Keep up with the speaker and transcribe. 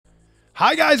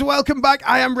Hi guys, welcome back.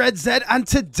 I am Red Z, and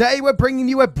today we're bringing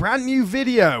you a brand new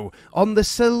video on the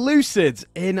Seleucids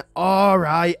in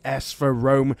RIS for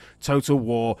Rome Total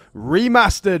War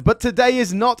Remastered. But today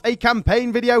is not a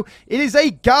campaign video, it is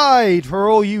a guide for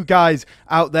all you guys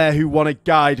out there who want a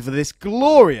guide for this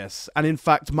glorious, and in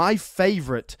fact my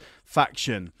favourite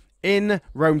faction in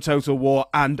Rome Total War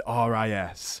and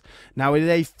RIS. Now, it is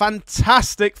a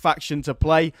fantastic faction to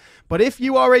play, but if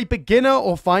you are a beginner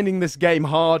or finding this game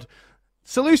hard,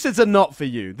 Seleucids are not for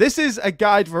you. This is a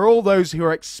guide for all those who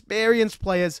are experienced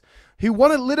players who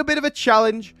want a little bit of a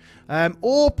challenge,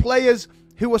 or players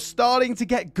who are starting to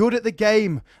get good at the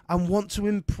game and want to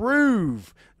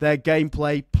improve their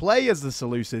gameplay. Play as the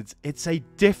Seleucids. It's a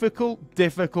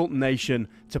difficult nation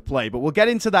to play, but we'll get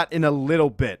into that in a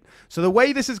little bit. So the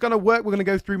way this is going to work, we're going to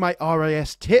go through my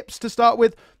RIS tips to start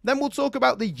with, then we'll talk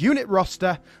about the unit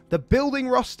roster, the building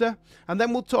roster, and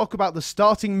then we'll talk about the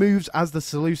starting moves as the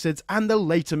Seleucids and the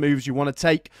later moves you want to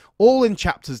take, all in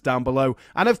chapters down below.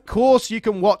 And of course, you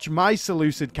can watch my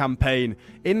Seleucid campaign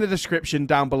in the description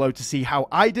down below to see how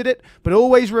I did it, but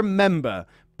always remember,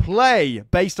 play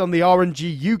based on the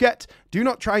RNG you get. Do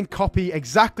not try and copy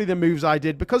exactly the moves I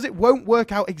did, because it won't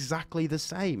work out exactly the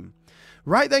same.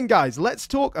 Right then, guys, let's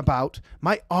talk about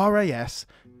my RIS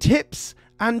tips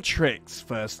and tricks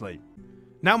firstly.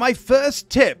 Now, my first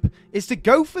tip is to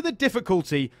go for the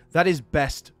difficulty that is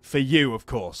best for you, of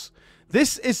course.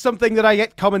 This is something that I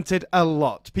get commented a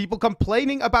lot. People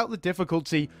complaining about the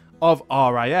difficulty of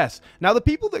RIS. Now, the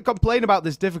people that complain about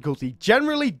this difficulty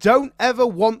generally don't ever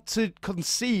want to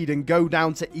concede and go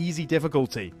down to easy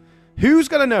difficulty. Who's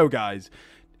gonna know, guys?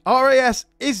 RIS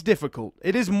is difficult.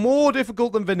 It is more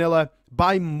difficult than vanilla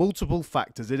by multiple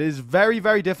factors. It is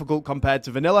very difficult compared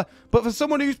to vanilla, but for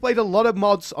someone who's played a lot of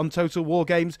mods on Total War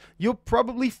games, you'll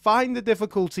probably find the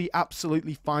difficulty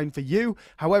absolutely fine for you.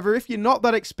 However, if you're not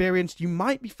that experienced, you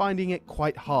might be finding it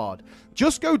quite hard.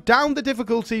 Just go down the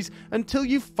difficulties until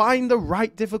you find the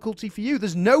right difficulty for you.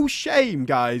 There's no shame,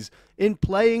 guys, in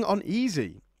playing on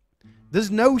easy. There's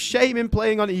no shame in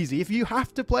playing on easy. If you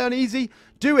have to play on easy,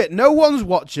 do it. No one's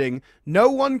watching. No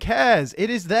one cares. It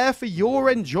is there for your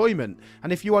enjoyment.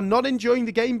 And if you are not enjoying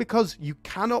the game because you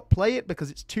cannot play it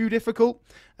because it's too difficult,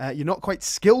 you're not quite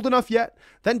skilled enough yet,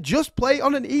 then just play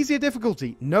on an easier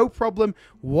difficulty. No problem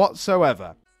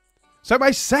whatsoever. So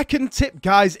my second tip,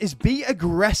 guys, is be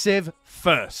aggressive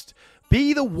first.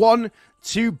 Be the one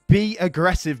to be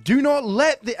aggressive. Do not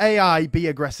let the AI be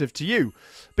aggressive to you.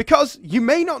 Because you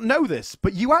may not know this,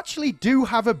 but you actually do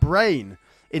have a brain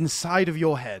inside of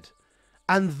your head.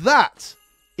 And that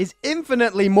is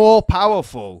infinitely more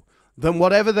powerful than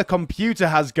whatever the computer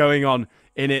has going on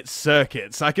in its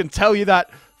circuits. I can tell you that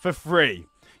for free.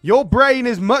 Your brain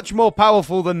is much more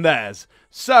powerful than theirs.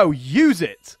 So use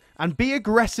it and be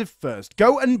aggressive first.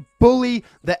 Go and bully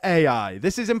the AI.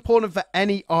 This is important for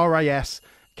any RIS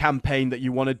campaign that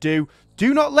you want to do.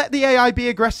 Do not let the AI be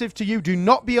aggressive to you. Do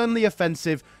not be on the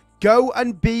offensive. Go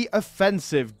and be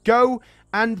offensive. Go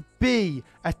and be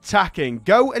attacking.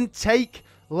 Go and take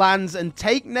lands and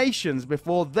take nations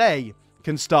before they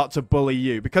can start to bully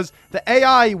you. Because the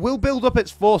AI will build up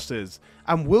its forces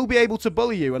and will be able to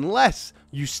bully you unless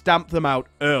you stamp them out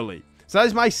early. So that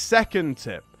is my second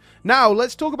tip. Now,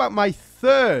 let's talk about my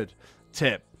third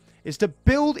tip. Is to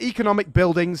build economic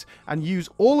buildings and use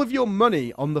all of your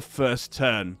money on the first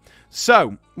turn.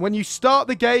 So, when you start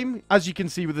the game, as you can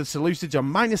see with the Seleucids, you're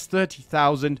minus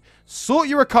 30,000. Sort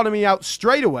your economy out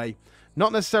straight away.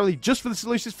 Not necessarily just for the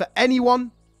Seleucids, for anyone.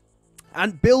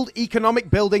 And build economic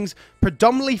buildings,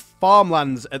 predominantly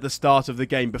farmlands at the start of the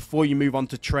game before you move on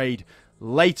to trade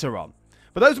later on.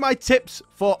 But those are my tips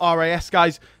for RIS,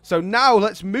 guys. So now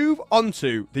let's move on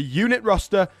to the unit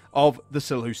roster of the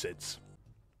Seleucids.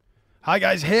 Hi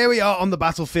guys, here we are on the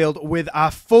battlefield with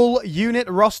our full unit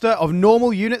roster of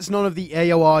normal units, none of the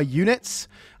AOR units.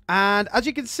 And as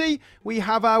you can see, we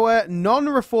have our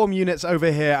non-reform units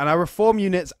over here and our reform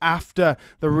units after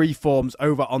the reforms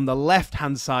over on the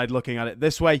left-hand side, looking at it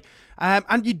this way.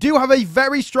 And you do have a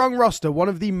very strong roster, one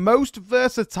of the most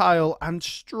versatile and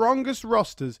strongest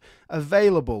rosters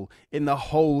available in the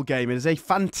whole game. It is a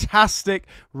fantastic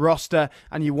roster,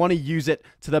 and you want to use it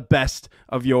to the best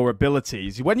of your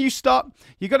abilities. When you start,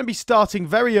 you're going to be starting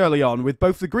very early on with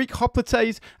both the Greek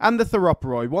hoplites and the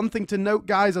theroporoi. One thing to note,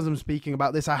 guys, as I'm speaking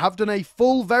about this, I have done a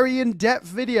full, very in-depth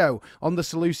video on the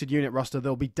Seleucid unit roster.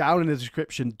 They'll be down in the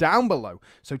description down below.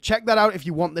 So check that out if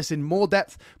you want this in more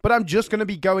depth. But I'm just going to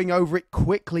be going over it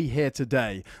quickly here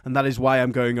today. And that is why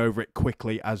I'm going over it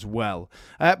quickly as well.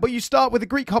 But you start with the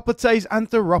Greek hoplites and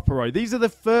Theroporoi. These are the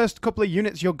first couple of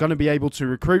units you're going to be able to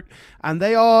recruit. And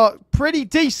they are pretty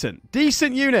decent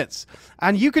units.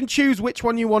 And you can choose which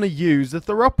one you want to use. The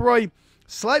Theroporoi,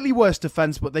 slightly worse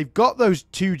defense, but they've got those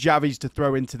 2 javies to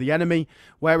throw into the enemy.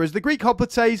 Whereas the Greek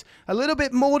hoplites, a little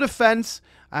bit more defense,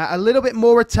 a little bit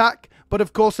more attack, but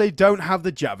of course they don't have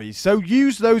the javies. So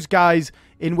use those guys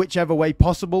in whichever way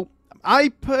possible. I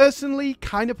personally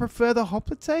kind of prefer the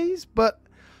hoplites, but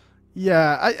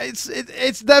yeah,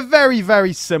 they're very,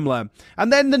 very similar.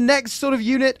 And then the next sort of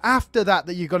unit after that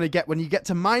you're going to get when you get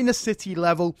to minor city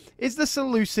level is the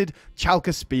Seleucid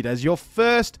Chalcaspides, your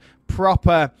first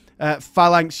proper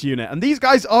phalanx unit. And these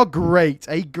guys are great.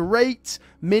 A great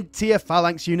mid-tier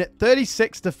phalanx unit,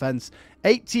 36 defense,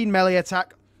 18 melee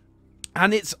attack.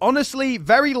 And it's honestly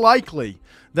very likely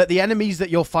that the enemies that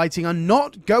you're fighting are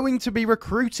not going to be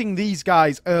recruiting these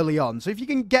guys early on. So if you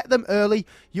can get them early,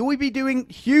 you will be doing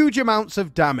huge amounts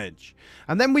of damage.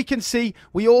 And then we can see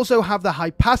we also have the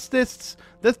Hypastists,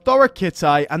 the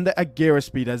Thorakitai, and the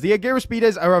Agiraspides. The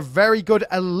Agiraspides are a very good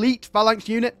elite phalanx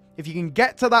unit. If you can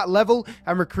get to that level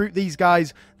and recruit these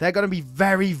guys, they're going to be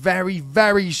very, very,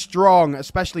 very strong,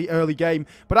 especially early game.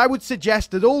 But I would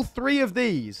suggest that all 3 of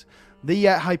these, the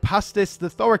Hypastists, the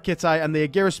Thorakitai, and the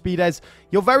Agiraspides,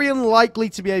 you're very unlikely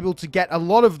to be able to get a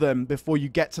lot of them before you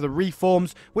get to the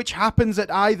reforms, which happens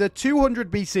at either 200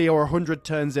 BC or 100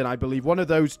 turns in, I believe. One of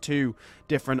those 2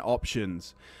 different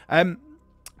options.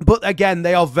 But again,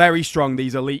 they are very strong,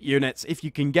 these elite units. If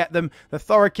you can get them, the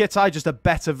Thorakitai, just a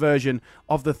better version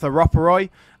of the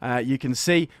Theroporoi, you can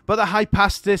see. But the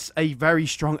Hypastis, a very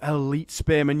strong elite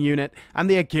spearman unit. And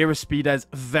the Agiraspides,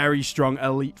 very strong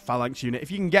elite phalanx unit.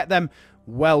 If you can get them,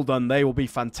 well done. They will be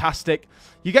fantastic.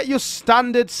 You get your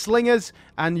standard slingers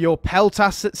and your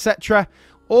peltas, etc.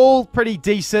 All pretty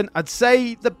decent. I'd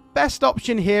say the best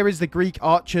option here is the Greek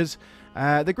archers.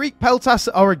 The Greek peltas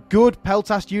are a good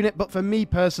peltas unit, but for me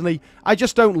personally, I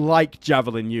just don't like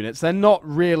javelin units. They're not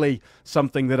really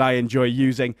something that I enjoy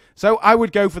using, so I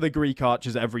would go for the Greek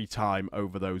archers every time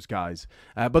over those guys.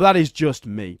 But that is just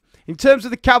me. In terms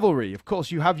of the cavalry, of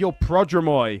course, you have your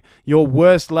Prodromoi, your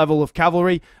worst level of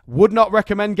cavalry. Would not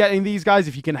recommend getting these guys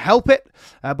if you can help it,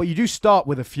 but you do start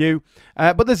with a few.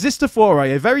 But the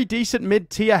Zistophori, a very decent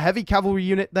mid-tier heavy cavalry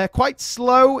unit. They're quite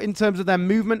slow in terms of their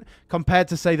movement compared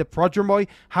to, say, the Prodromoi.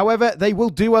 However, they will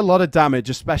do a lot of damage,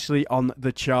 especially on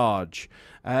the charge.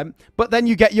 But then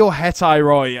you get your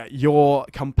Hetairoi, your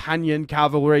companion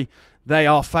cavalry. They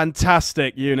are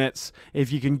fantastic units.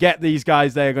 If you can get these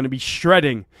guys, they are going to be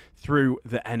shredding through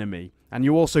the enemy. And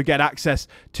you also get access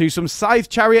to some scythe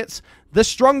chariots. The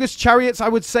strongest chariots, I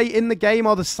would say, in the game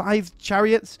are the scythe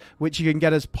chariots, which you can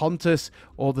get as Pontus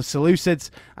or the Seleucids,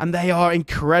 and they are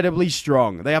incredibly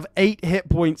strong. They have 8 hit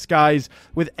points, guys,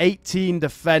 with 18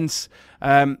 defense.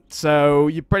 So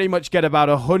you pretty much get about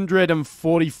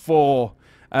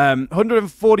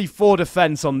 144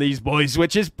 defense on these boys,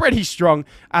 which is pretty strong,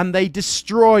 and they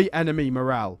destroy enemy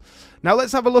morale. Now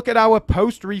let's have a look at our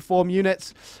post-reform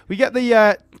units. We get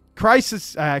the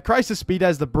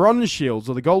Chrysospides, the bronze shields,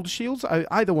 or the gold shields.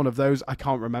 Either one of those, I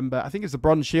can't remember. I think it's the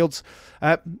bronze shields.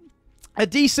 A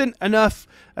decent enough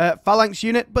phalanx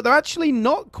unit, but they're actually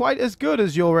not quite as good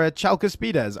as your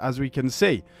Chalcaspides, as we can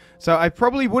see. So I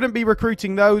probably wouldn't be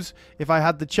recruiting those if I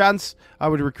had the chance. I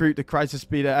would recruit the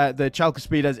the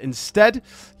Chalcaspides instead.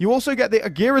 You also get the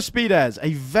Agiraspides,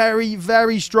 a very,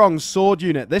 very strong sword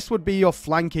unit. This would be your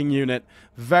flanking unit.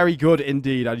 Very good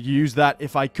indeed. I'd use that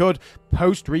if I could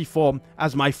post-reform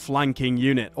as my flanking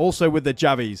unit. Also with the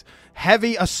Javis.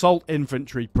 Heavy assault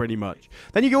infantry, pretty much.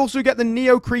 Then you also get the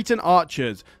Neo-Cretan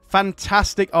archers.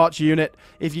 Fantastic archer unit.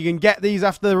 If you can get these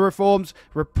after the reforms,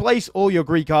 replace all your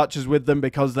Greek archers with them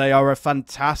because they are a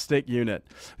fantastic unit.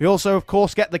 We also, of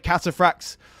course, get the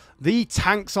cataphracts, the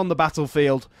tanks on the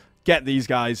battlefield. Get these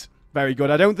guys. Very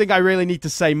good. I don't think I really need to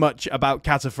say much about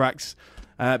cataphracts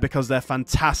because they're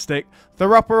fantastic.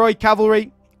 Theroporoi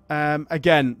cavalry.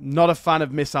 Again, not a fan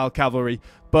of missile cavalry,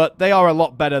 but they are a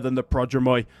lot better than the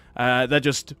Prodromoi. They're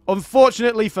just,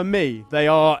 unfortunately for me, they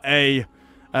are a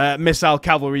missile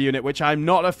cavalry unit, which I'm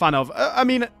not a fan of. I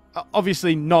mean,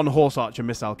 obviously non-horse archer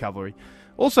missile cavalry.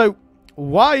 Also,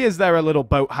 why is there a little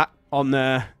boat hat on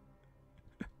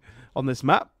on this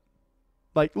map?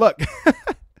 Like, look.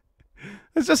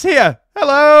 It's just here.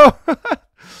 Hello.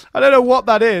 I don't know what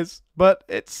that is, but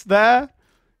it's there.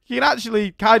 You can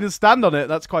actually kind of stand on it.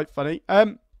 That's quite funny.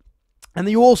 And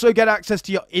you also get access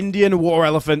to your Indian war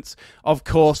elephants, of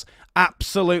course.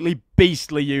 Absolutely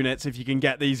beastly units if you can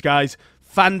get these guys.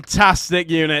 Fantastic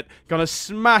unit. Gonna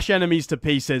smash enemies to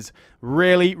pieces.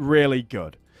 Really, really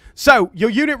good. So, your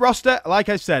unit roster, like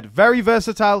I said, very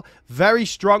versatile, very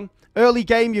strong. Early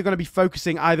game, you're going to be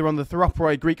focusing either on the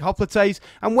Theroporoi Greek Hoplites,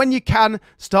 and when you can,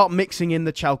 start mixing in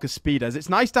the Chalcospiders. It's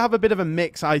nice to have a bit of a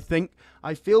mix, I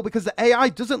feel, because the AI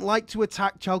doesn't like to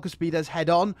attack Chalcospiders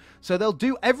head-on, so they'll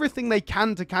do everything they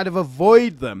can to kind of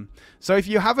avoid them. So if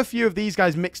you have a few of these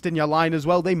guys mixed in your line as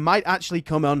well, they might actually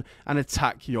come on and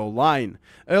attack your line.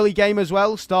 Early game as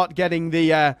well, start getting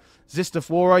the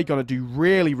Zistophoroi, going to do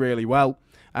really, really well.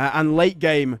 And late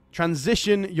game,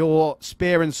 transition your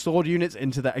spear and sword units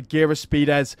into the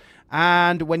Agiraspides.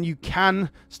 And when you can,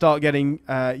 start getting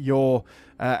your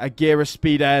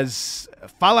Agiraspides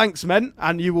phalanx men,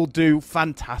 and you will do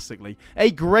fantastically. A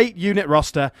great unit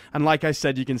roster, and like I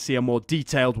said, you can see a more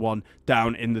detailed one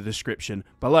down in the description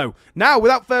below. Now,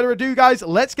 without further ado, guys,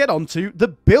 let's get on to the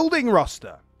building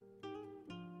roster.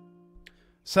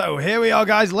 So here we are,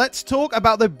 guys. Let's talk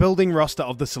about the building roster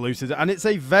of the Seleucids, and it's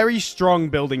a very strong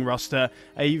building roster,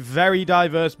 a very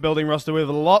diverse building roster with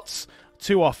lots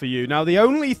to offer you. Now, the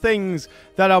only things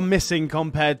that are missing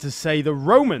compared to, say, the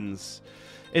Romans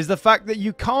is the fact that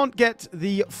you can't get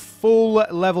the full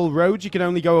level roads. You can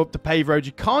only go up to paved roads.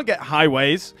 You can't get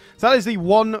highways. So that is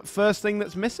the first thing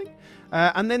that's missing.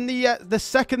 And then the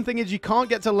second thing is you can't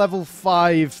get to level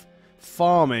 5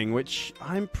 farming, which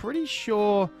I'm pretty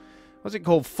sure... What's it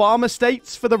called? Farm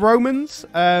estates for the Romans.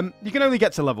 You can only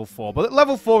get to level 4, but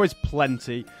level 4 is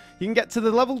plenty. You can get to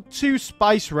the level 2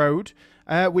 Spice Road,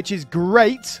 which is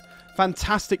great.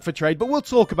 Fantastic for trade, but we'll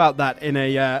talk about that in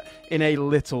a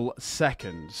little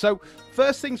second. So,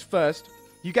 first things first,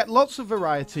 you get lots of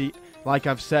variety, like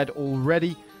I've said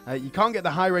already. You can't get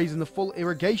the highways and the full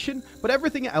irrigation, but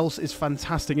everything else is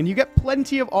fantastic, and you get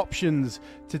plenty of options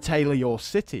to tailor your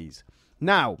cities.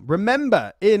 Now,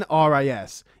 remember, in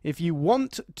RIS, if you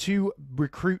want to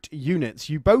recruit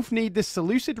units, you both need this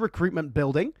Seleucid recruitment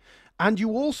building, and you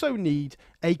also need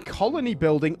a colony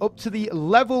building up to the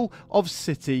level of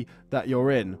city that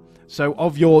you're in. So,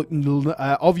 of your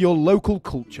local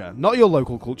culture, not your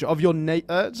local culture, of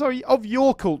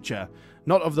your culture,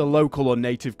 not of the local or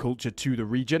native culture to the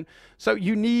region. So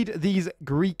you need these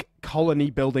Greek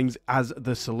colony buildings as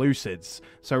the Seleucids.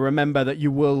 So remember that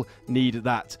you will need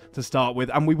that to start with.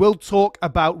 And we will talk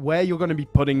about where you're going to be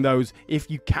putting those,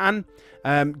 if you can,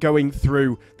 going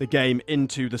through the game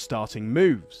into the starting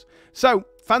moves. So,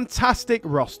 fantastic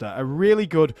roster. A really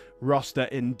good roster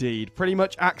indeed. Pretty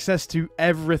much access to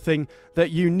everything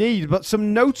that you need. But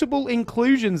some notable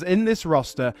inclusions in this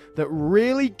roster that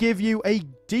really give you a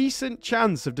decent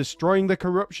chance of destroying the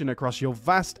corruption across your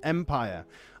vast empire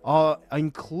are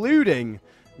including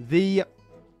the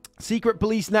Secret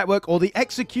Police Network, or the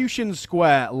Execution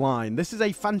Square line. This is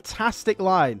a fantastic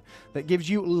line that gives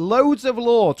you loads of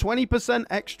lore, 20%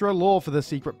 extra lore for the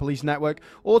Secret Police Network,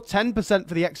 or 10%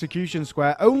 for the Execution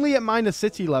Square, only at minor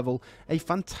city level. A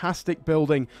fantastic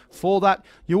building for that.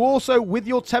 You also, with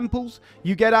your temples,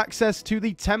 you get access to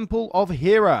the Temple of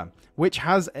Hera, which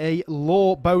has a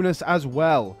lore bonus as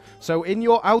well. So in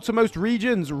your outermost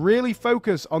regions, really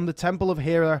focus on the Temple of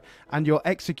Hera and your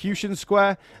Execution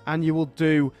Square, and you will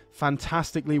do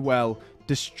fantastically well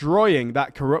destroying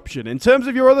that corruption. In terms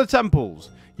of your other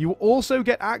temples, you also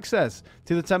get access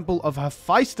to the Temple of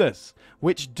Hephaestus,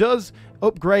 which does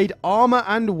upgrade armor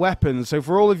and weapons. So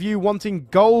for all of you wanting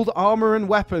gold armor and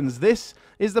weapons, this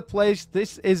is the place,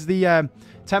 this is the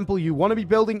temple you want to be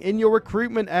building in your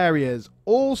recruitment areas.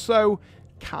 Also,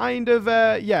 kind of,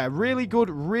 yeah, really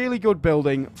good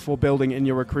building for building in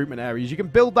your recruitment areas. You can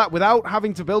build that without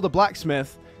having to build a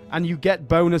blacksmith, and you get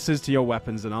bonuses to your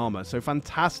weapons and armor. So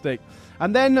fantastic.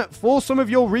 And then for some of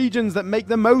your regions that make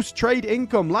the most trade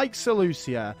income, like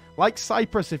Seleucia, like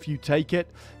Cyprus if you take it,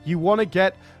 you want to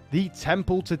get the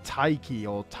Temple to Tyche,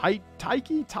 or Tyche?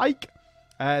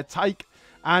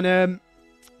 And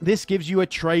this gives you a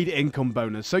trade income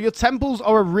bonus. So your temples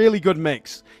are a really good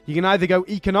mix. You can either go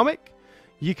economic,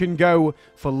 you can go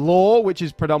for law, which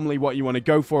is predominantly what you want to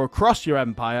go for across your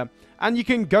empire, and you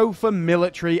can go for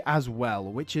military as well,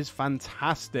 which is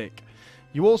fantastic.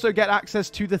 You also get access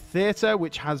to the theater,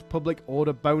 which has public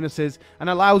order bonuses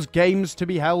and allows games to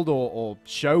be held, or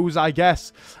shows, I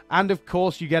guess. And of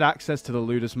course, you get access to the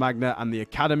Ludus Magna and the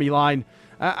Academy line,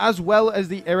 as well as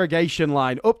the irrigation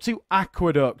line, up to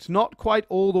Aqueduct. Not quite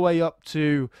all the way up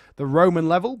to the Roman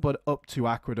level, but up to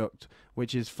Aqueduct,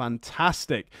 which is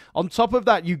fantastic. On top of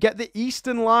that, you get the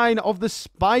eastern line of the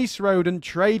Spice Road and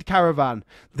Trade Caravan.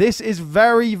 This is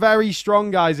very, very strong,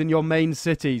 guys, in your main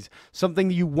cities. Something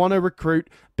you want to recruit,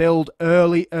 build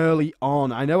early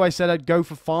on. I know I said I'd go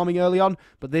for farming early on,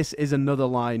 but this is another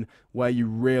line where you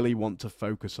really want to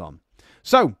focus on.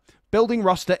 So, building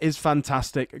roster is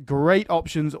fantastic. Great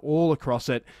options all across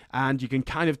it. And you can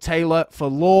kind of tailor for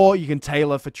law. You can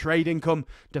tailor for trade income,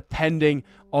 depending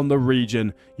on the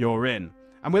region you're in.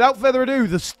 And without further ado,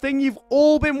 the thing you've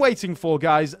all been waiting for,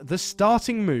 guys, the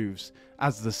starting moves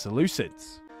as the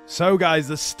Seleucids. So, guys,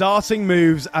 the starting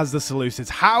moves as the Seleucids.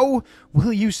 How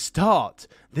will you start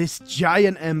this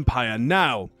giant empire?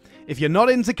 Now, if you're not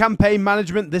into campaign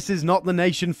management, this is not the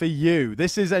nation for you.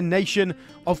 This is a nation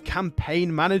of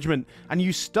campaign management. And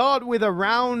you start with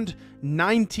around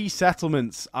 90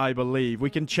 settlements, I believe. We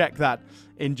can check that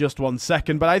in just 1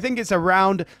 second. But I think it's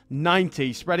around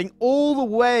 90, spreading all the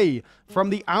way from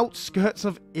the outskirts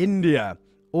of India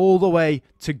all the way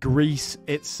to Greece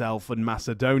itself and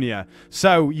Macedonia.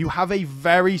 So you have a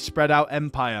very spread out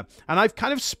empire. And I've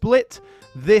kind of split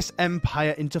this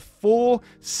empire into 4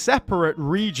 separate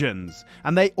regions,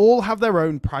 and they all have their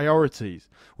own priorities.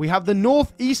 We have the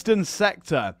northeastern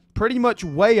sector, pretty much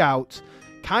way out,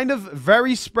 kind of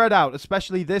very spread out,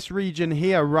 especially this region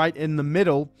here right in the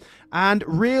middle, and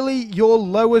really your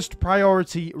lowest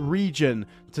priority region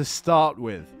to start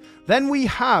with. Then we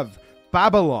have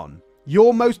Babylon,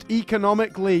 your most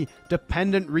economically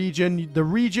dependent region, the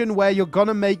region where you're going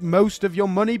to make most of your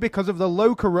money because of the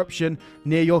low corruption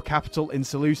near your capital in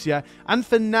Seleucia. And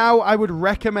for now, I would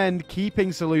recommend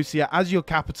keeping Seleucia as your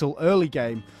capital early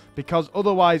game, because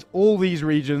otherwise all these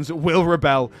regions will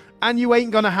rebel and you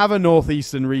ain't going to have a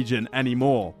northeastern region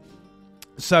anymore.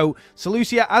 So,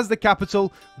 Seleucia as the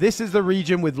capital, this is the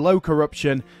region with low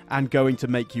corruption and going to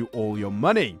make you all your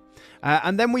money.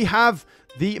 And then we have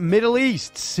the Middle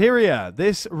East, Syria,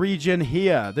 this region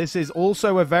here. This is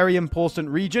also a very important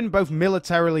region, both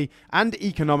militarily and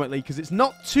economically, because it's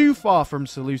not too far from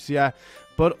Seleucia,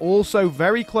 but also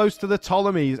very close to the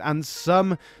Ptolemies and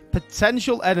some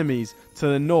potential enemies to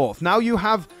the north. Now you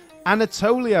have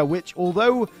Anatolia, which,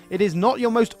 although it is not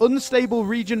your most unstable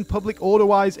region public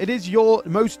order-wise, it is your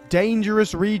most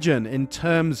dangerous region in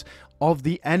terms of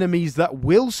the enemies that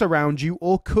will surround you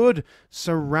or could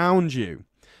surround you.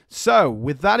 So,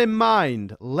 with that in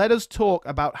mind, let us talk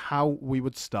about how we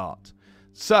would start.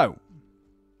 So,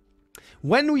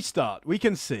 when we start, we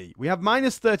can see we have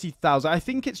minus 30,000. I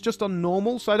think it's just on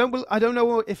normal, so I don't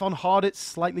know if on hard it's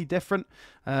slightly different.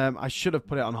 I should have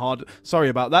put it on hard. Sorry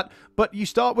about that. But you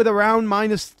start with around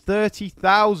minus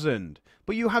 30,000.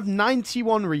 But you have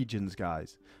 91 regions,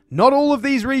 guys. Not all of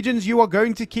these regions you are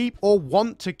going to keep or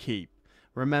want to keep.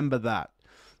 Remember that.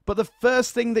 But the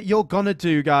first thing that you're going to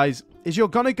do, guys, is you're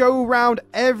going to go around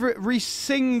every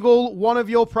single one of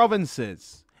your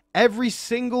provinces. Every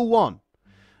single one.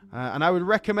 And I would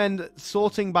recommend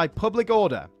sorting by public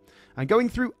order and going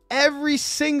through every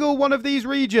single one of these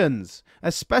regions,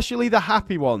 especially the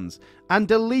happy ones, and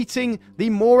deleting the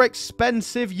more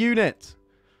expensive unit.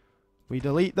 We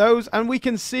delete those, and we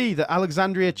can see that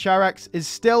Alexandria Charax is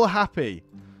still happy.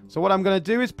 So what I'm going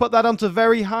to do is put that onto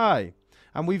very high.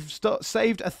 And we've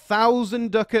saved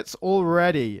 1,000 ducats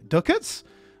already. Ducats?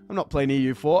 I'm not playing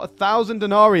EU4. 1,000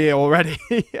 denarii already.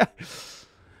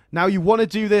 Now, you want to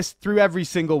do this through every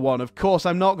single one. Of course,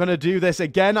 I'm not going to do this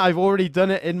again. I've already done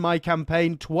it in my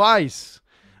campaign twice.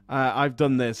 I've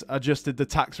done this. Adjusted the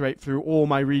tax rate through all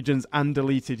my regions and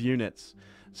deleted units.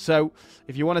 So,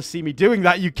 if you want to see me doing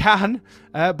that, you can.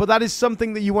 But that is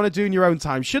something that you want to do in your own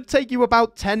time. Should take you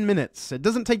about 10 minutes. It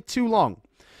doesn't take too long.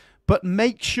 But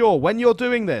make sure, when you're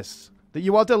doing this, that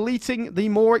you are deleting the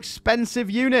more expensive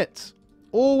unit.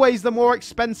 Always the more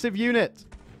expensive unit.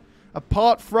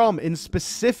 Apart from in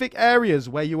specific areas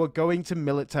where you are going to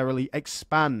militarily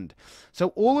expand. So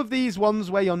all of these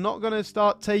ones where you're not going to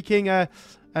start taking and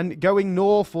going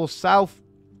north or south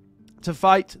to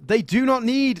fight, they do not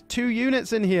need 2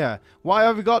 units in here. Why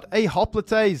have we got a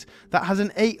Hoplites that has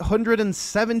an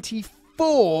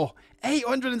 874?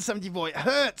 874, it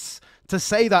hurts to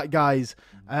say that, guys.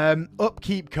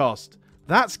 Upkeep cost.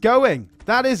 That's going.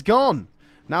 That is gone.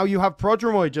 Now you have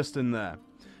Prodromoi just in there.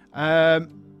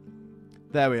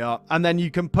 There we are. And then you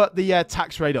can put the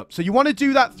tax rate up. So you want to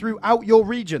do that throughout your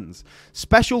regions.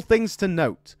 Special things to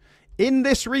note. In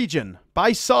this region,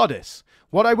 by Sardis,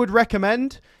 what I would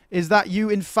recommend is that you,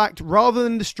 in fact, rather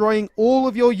than destroying all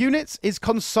of your units, is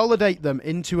consolidate them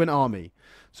into an army.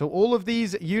 So all of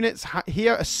these units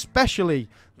here, especially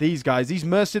these guys, these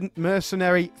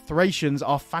mercenary Thracians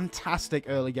are fantastic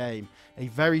early game. A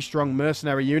very strong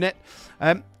mercenary unit.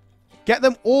 Get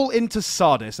them all into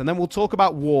Sardis, and then we'll talk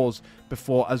about wars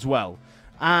before as well.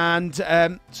 And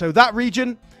so that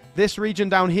region, this region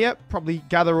down here, probably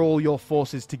gather all your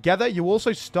forces together. You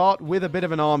also start with a bit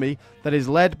of an army that is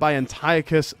led by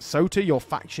Antiochus Soter, your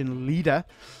faction leader.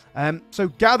 So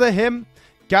gather him,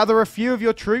 gather a few of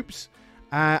your troops,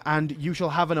 and you shall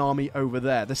have an army over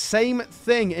there. The same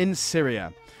thing in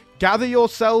Syria. Gather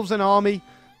yourselves an army,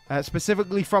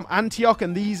 specifically from Antioch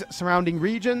and these surrounding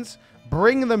regions.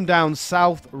 Bring them down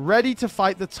south, ready to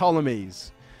fight the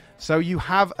Ptolemies. So you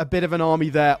have a bit of an army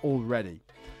there already.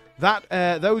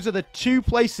 Those are the two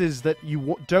places that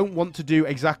you don't want to do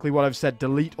exactly what I've said.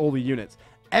 Delete all the units.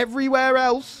 Everywhere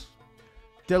else,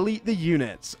 delete the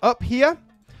units. Up here,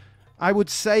 I would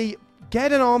say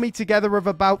get an army together of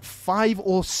about 5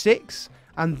 or 6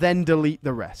 and then delete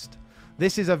the rest.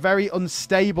 This is a very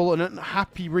unstable and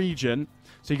unhappy region,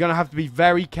 so you're going to have to be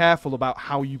very careful about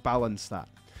how you balance that.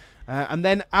 And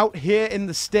then out here in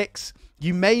the sticks,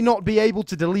 you may not be able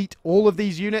to delete all of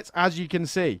these units, as you can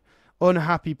see.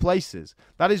 Unhappy places.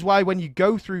 That is why when you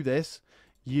go through this,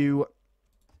 you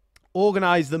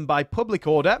organize them by public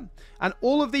order. And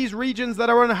all of these regions that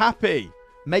are unhappy,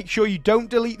 make sure you don't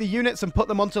delete the units and put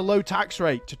them onto low tax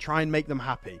rate to try and make them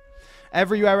happy.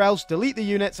 Everywhere else, delete the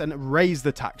units and raise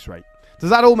the tax rate. Does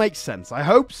that all make sense? I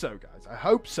hope so, guys. I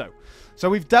hope so. So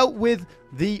we've dealt with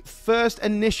the first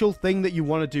initial thing that you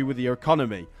want to do with your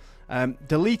economy.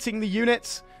 Deleting the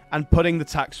units and putting the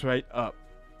tax rate up.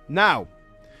 Now,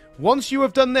 once you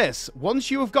have done this,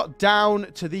 once you have got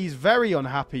down to these very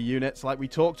unhappy units like we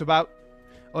talked about,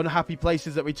 unhappy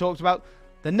places that we talked about,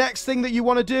 the next thing that you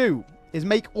want to do is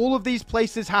make all of these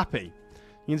places happy.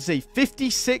 You can see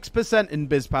 56% in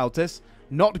Bispaltis,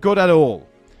 not good at all.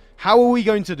 How are we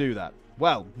going to do that?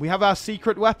 Well, we have our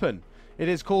secret weapon. It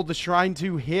is called the Shrine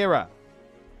to Hera.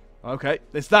 Okay,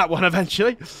 it's that one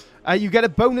eventually. You get a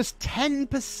bonus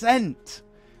 10%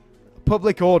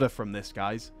 public order from this,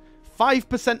 guys.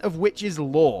 5% of which is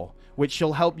law, which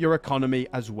shall help your economy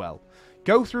as well.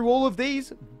 Go through all of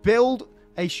these, build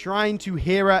a Shrine to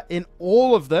Hera in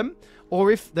all of them,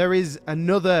 or if there is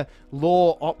another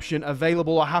law option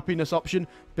available, or happiness option,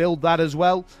 build that as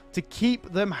well to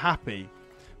keep them happy.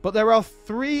 But there are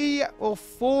 3 or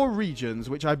 4 regions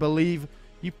which I believe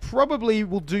you probably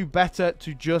will do better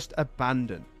to just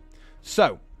abandon.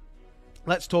 So,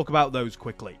 let's talk about those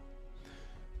quickly.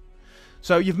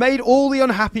 So you've made all the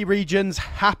unhappy regions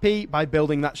happy by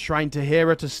building that Shrine to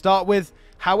Hera to start with.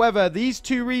 However, these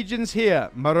 2 regions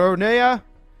here, Maronea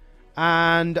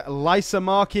and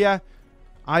Lysimachia,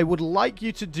 I would like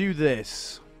you to do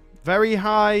this. Very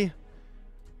high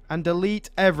and delete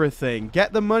everything.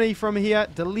 Get the money from here,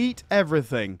 delete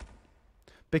everything.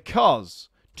 Because,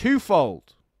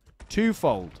 twofold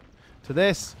to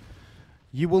this,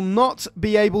 you will not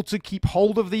be able to keep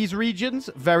hold of these regions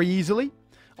very easily.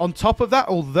 On top of that,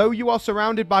 although you are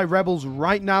surrounded by rebels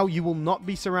right now, you will not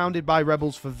be surrounded by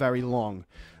rebels for very long.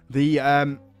 The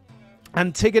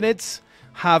Antigonids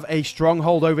have a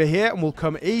stronghold over here and will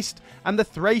come east. And the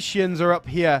Thracians are up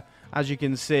here, as you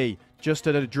can see, just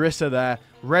at Adrissa there,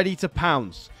 ready to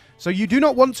pounce. So you do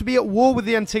not want to be at war with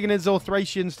the Antigonids or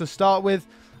Thracians to start with.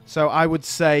 So I would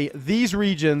say these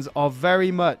regions are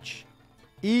very much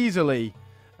easily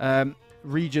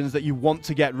regions that you want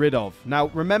to get rid of. Now,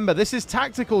 remember, this is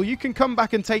tactical. You can come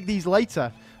back and take these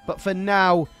later. But for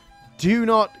now, do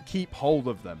not keep hold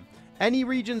of them. Any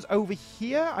regions over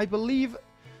here, I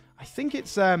think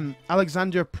it's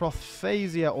Alexandria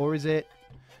Prophasia, or is it?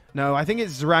 No, I think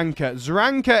it's Zranka.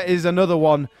 Zranka is another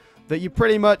one that you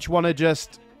pretty much want to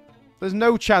just... There's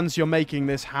no chance you're making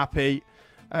this happy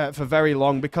for very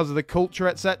long because of the culture,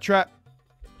 etc.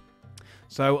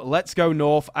 So let's go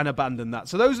north and abandon that.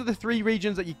 So those are the 3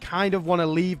 regions that you kind of want to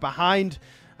leave behind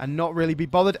and not really be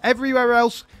bothered. Everywhere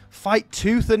else, fight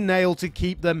tooth and nail to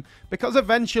keep them because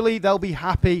eventually they'll be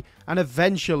happy and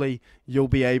eventually you'll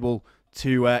be able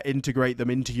to integrate them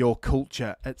into your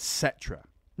culture, etc.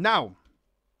 Now,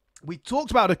 we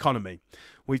talked about economy.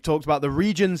 We've talked about the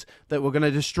regions that we're going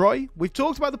to destroy. We've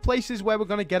talked about the places where we're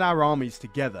going to get our armies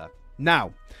together.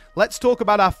 Now, let's talk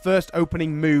about our first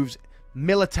opening moves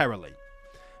militarily.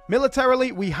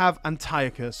 Militarily, we have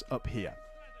Antiochus up here.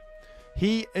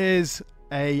 He is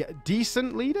a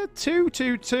decent leader,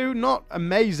 2-2-2, not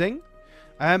amazing,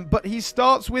 but he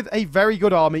starts with a very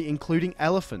good army, including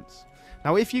elephants.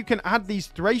 Now, if you can add these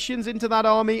Thracians into that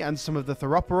army and some of the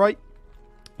Theroporoi,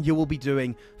 you will be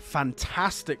doing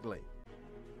fantastically.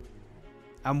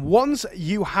 And once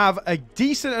you have a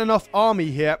decent enough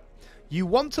army here, you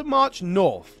want to march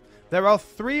north. There are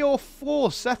 3 or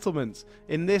 4 settlements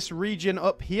in this region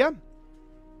up here,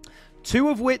 2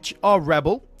 of which are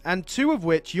rebel, and 2 of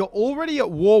which you're already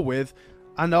at war with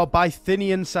and are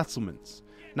Bithynian settlements.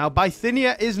 Now,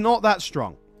 Bithynia is not that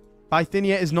strong.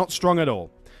 Bithynia is not strong at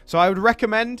all. So I would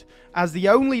recommend, as the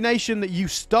only nation that you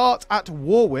start at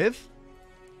war with,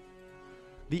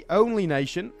 the only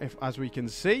nation, as we can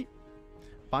see,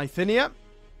 Bithynia,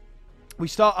 we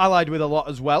start allied with a lot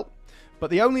as well. But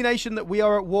the only nation that we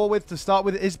are at war with to start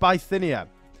with is Bithynia.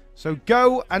 So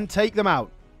go and take them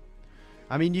out.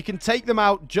 I mean, you can take them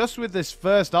out just with this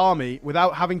first army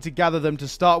without having to gather them to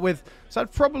start with. So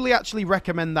I'd probably actually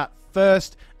recommend that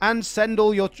first and send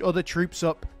all your other troops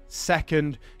up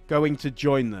second, going to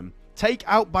join them. Take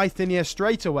out Bithynia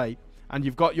straight away, and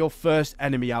you've got your first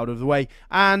enemy out of the way.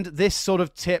 And this sort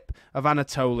of tip of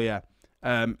Anatolia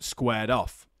squared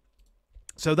off.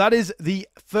 So that is the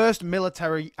first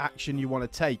military action you want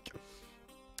to take.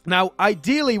 Now,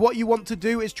 ideally, what you want to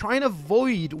do is try and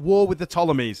avoid war with the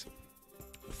Ptolemies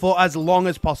for as long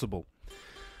as possible.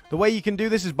 The way you can do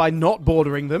this is by not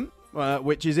bordering them,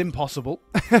 which is impossible.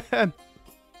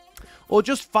 Or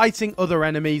just fighting other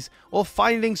enemies, or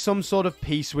finding some sort of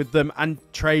peace with them and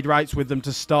trade rights with them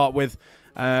to start with,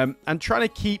 and trying to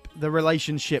keep the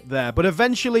relationship there. But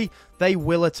eventually, they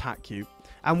will attack you.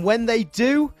 And when they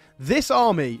do, this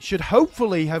army should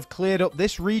hopefully have cleared up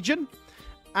this region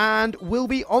and will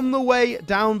be on the way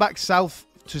down back south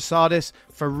to Sardis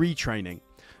for retraining.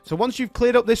 So once you've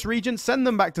cleared up this region, send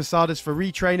them back to Sardis for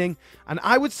retraining. And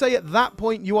I would say at that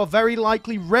point, you are very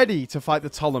likely ready to fight the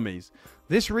Ptolemies.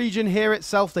 This region here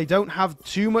itself, they don't have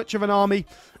too much of an army,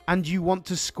 and you want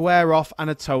to square off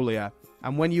Anatolia.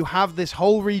 And when you have this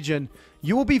whole region,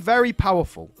 you will be very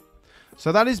powerful.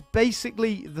 So that is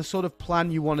basically the sort of plan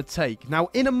you want to take. Now,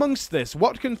 in amongst this,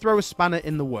 what can throw a spanner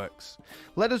in the works?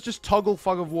 Let us just toggle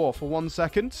Fog of War for 1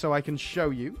 second so I can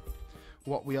show you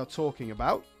what we are talking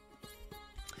about.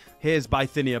 Here's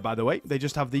Bithynia, by the way. They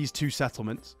just have these 2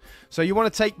 settlements. So you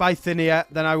want to take Bithynia,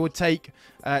 then I would take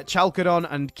Chalcedon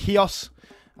and Chios.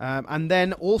 And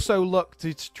then also look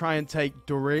to try and take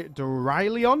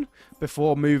Dorylion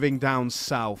before moving down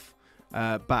south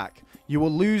back. You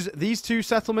will lose these 2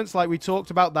 settlements like we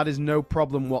talked about. That is no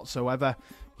problem whatsoever.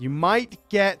 You might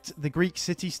get the Greek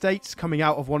city-states coming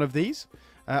out of one of these.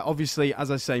 Obviously,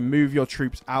 as I say, move your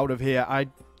troops out of here. I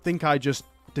think I just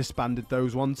disbanded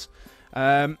those ones.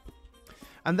 And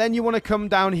then you want to come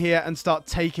down here and start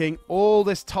taking all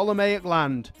this Ptolemaic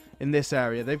land in this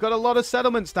area. They've got a lot of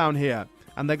settlements down here,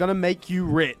 and they're going to make you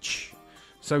rich.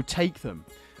 So take them.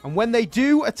 And when they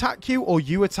do attack you, or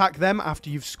you attack them after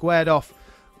you've squared off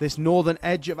this northern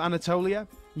edge of Anatolia,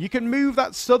 you can move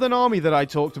that southern army that I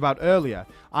talked about earlier,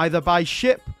 either by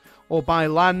ship or by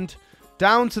land,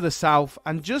 down to the south,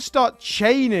 and just start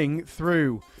chaining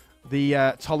through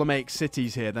the Ptolemaic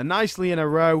cities here. They're nicely in a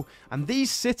row, and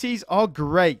these cities are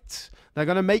great. They're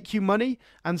going to make you money,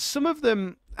 and some of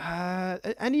them,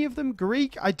 any of them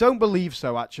Greek? I don't believe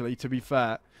so, actually, to be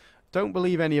fair. Don't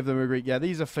believe any of them are Greek. Yeah,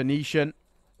 these are Phoenician.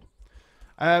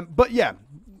 But yeah,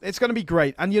 it's going to be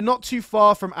great. And you're not too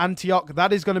far from Antioch.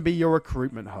 That is going to be your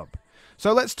recruitment hub.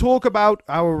 So let's talk about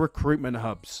our recruitment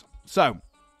hubs. So,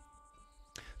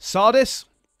 Sardis,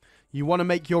 you want to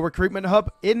make your recruitment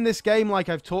hub. In this game, like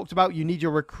I've talked about, you need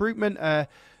your recruitment,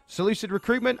 Seleucid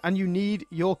recruitment, and you need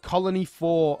your colony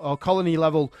 4 or colony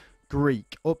level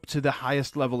Greek up to the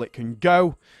highest level it can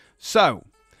go. So,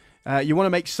 you want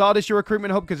to make Sardis your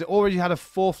recruitment hub because it already had a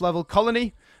 4th level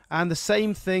colony. And the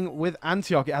same thing with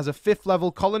Antioch. It has a 5th level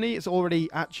colony. It's already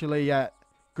actually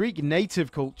Greek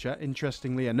native culture,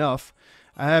 interestingly enough.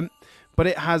 But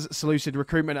it has Seleucid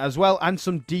recruitment as well, and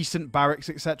some decent barracks,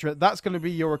 etc. That's going to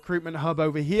be your recruitment hub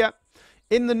over here.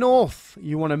 In the north,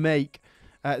 you want to make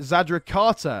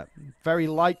Zadrakata, very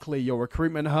likely your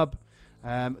recruitment hub.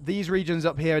 These regions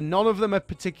up here, none of them are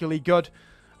particularly good.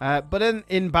 But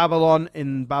in Babylon,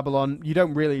 you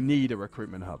don't really need a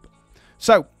recruitment hub.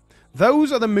 So,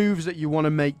 those are the moves that you want to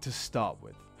make to start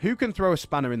with. Who can throw a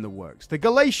spanner in the works? The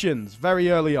Galatians, very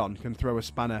early on, can throw a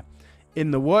spanner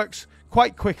in the works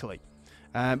quite quickly.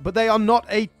 But they are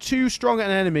not too strong an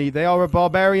enemy. They are a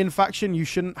barbarian faction. You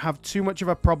shouldn't have too much of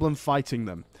a problem fighting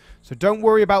them. So don't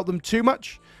worry about them too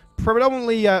much.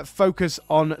 Predominantly focus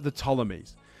on the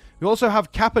Ptolemies. We also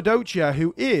have Cappadocia,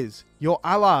 who is your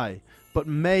ally, but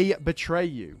may betray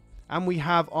you. And we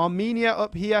have Armenia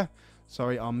up here.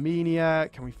 Sorry, Armenia.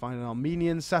 Can we find an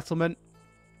Armenian settlement?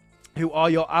 Who are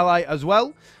your ally as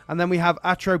well. And then we have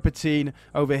Atropatene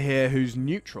over here, who's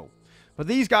neutral. But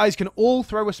these guys can all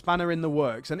throw a spanner in the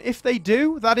works. And if they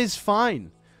do, that is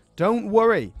fine. Don't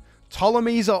worry.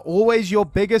 Ptolemies are always your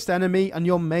biggest enemy and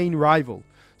your main rival.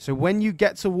 So when you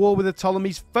get to war with the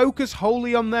Ptolemies, focus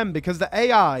wholly on them, because the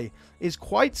AI is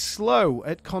quite slow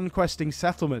at conquesting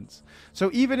settlements. So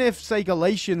even if, say,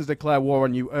 Galatians declare war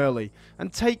on you early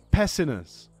and take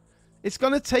Pessinus, it's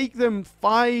going to take them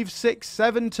 5, 6,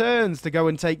 7 turns to go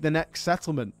and take the next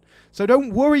settlement. So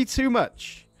don't worry too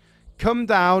much. Come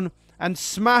down and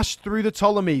smash through the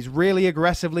Ptolemies really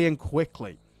aggressively and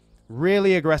quickly.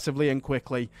 Really aggressively and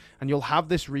quickly, and you'll have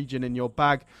this region in your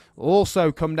bag.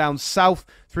 Also come down south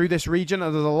through this region,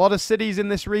 and there's a lot of cities in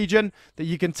this region that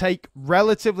you can take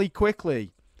relatively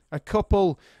quickly. A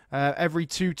couple every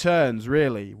 2 turns,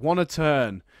 really. 1 a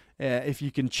turn, if you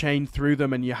can chain through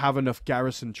them and you have enough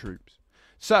garrison troops.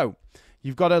 So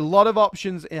you've got a lot of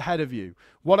options ahead of you.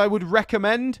 What I would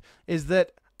recommend is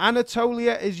that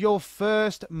Anatolia is your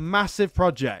first massive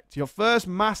project. Your first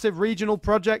massive regional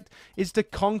project is to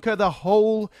conquer the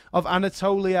whole of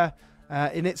Anatolia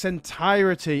in its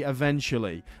entirety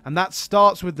eventually. And that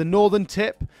starts with the northern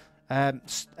tip,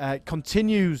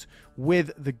 continues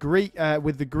with the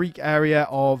Greek area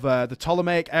of the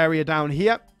Ptolemaic area down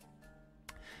here.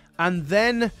 And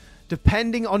then,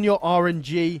 depending on your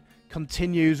RNG,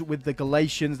 continues with the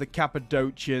Galatians, the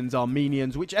Cappadocians,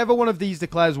 Armenians, whichever one of these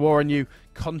declares war on you,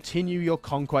 continue your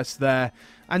conquest there.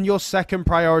 And your second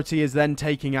priority is then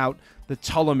taking out the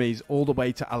Ptolemies all the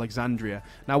way to Alexandria.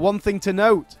 Now, one thing to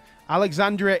note,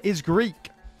 Alexandria is Greek.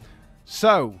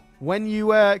 So, when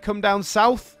you come down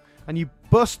south and you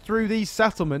bust through these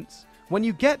settlements, when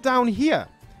you get down here,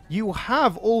 you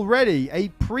have already a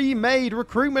pre-made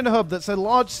recruitment hub that's a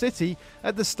large city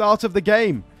at the start of the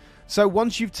game. So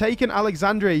once you've taken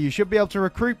Alexandria, you should be able to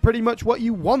recruit pretty much what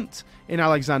you want in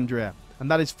Alexandria. And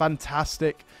that is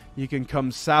fantastic. You can come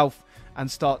south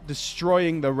and start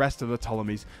destroying the rest of the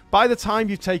Ptolemies. By the time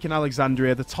you've taken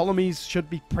Alexandria, the Ptolemies should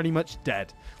be pretty much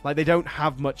dead. Like, they don't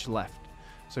have much left.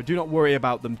 So do not worry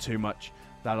about them too much.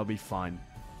 That'll be fine.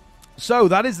 So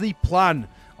that is the plan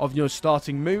of your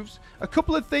starting moves. A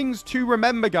couple of things to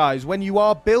remember, guys, when you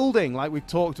are building, like we've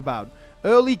talked about.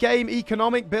 Early game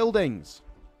economic buildings.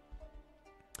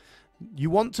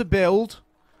 You want to build,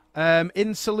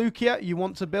 in Seleucia, you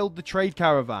want to build the trade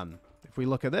caravan. If we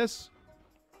look at this,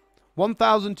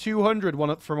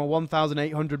 1,200 from a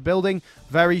 1,800 building,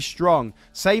 very strong.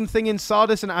 Same thing in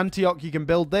Sardis and Antioch, you can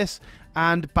build this,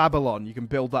 and Babylon, you can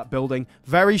build that building.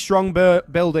 Very strong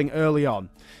building early on.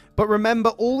 But remember,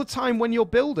 all the time when you're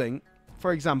building,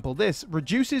 for example, this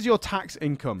reduces your tax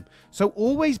income. So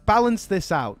always balance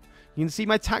this out. You can see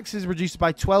my taxes reduced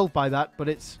by 12 by that, but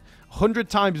it's 100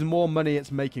 times more money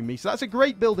it's making me. So that's a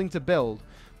great building to build.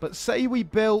 But say we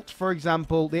built, for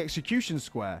example, the execution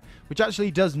square, which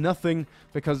actually does nothing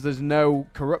because there's no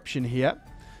corruption here.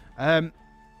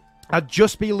 I'd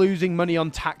just be losing money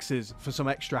on taxes for some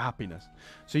extra happiness.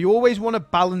 So you always want to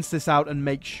balance this out and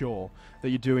make sure that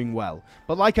you're doing well.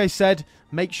 But like I said,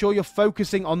 make sure you're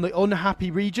focusing on the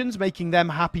unhappy regions, making them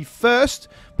happy first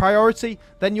priority.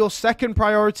 Then your second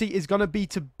priority is going to be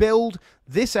to build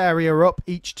this area up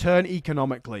each turn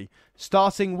economically,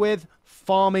 starting with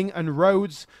farming and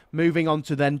roads, moving on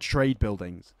to then trade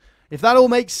buildings. If that all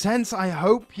makes sense, I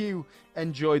hope you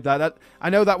enjoyed that. I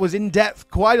know that was in depth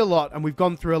quite a lot, and we've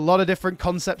gone through a lot of different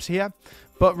concepts here.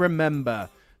 But remember,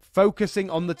 focusing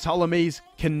on the Ptolemies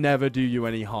can never do you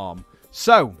any harm.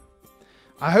 So,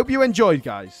 I hope you enjoyed,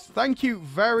 guys. Thank you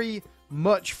very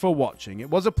much for watching. It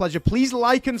was a pleasure. Please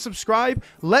like and subscribe.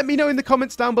 Let me know in the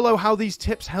comments down below how these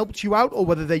tips helped you out, or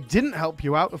whether they didn't help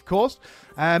you out, of course.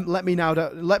 Let me know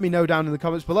down in the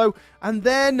comments below. And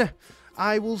then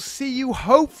I will see you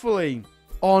hopefully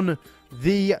on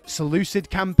the Seleucid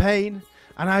campaign,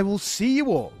 and I will see you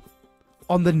all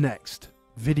on the next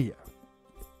video.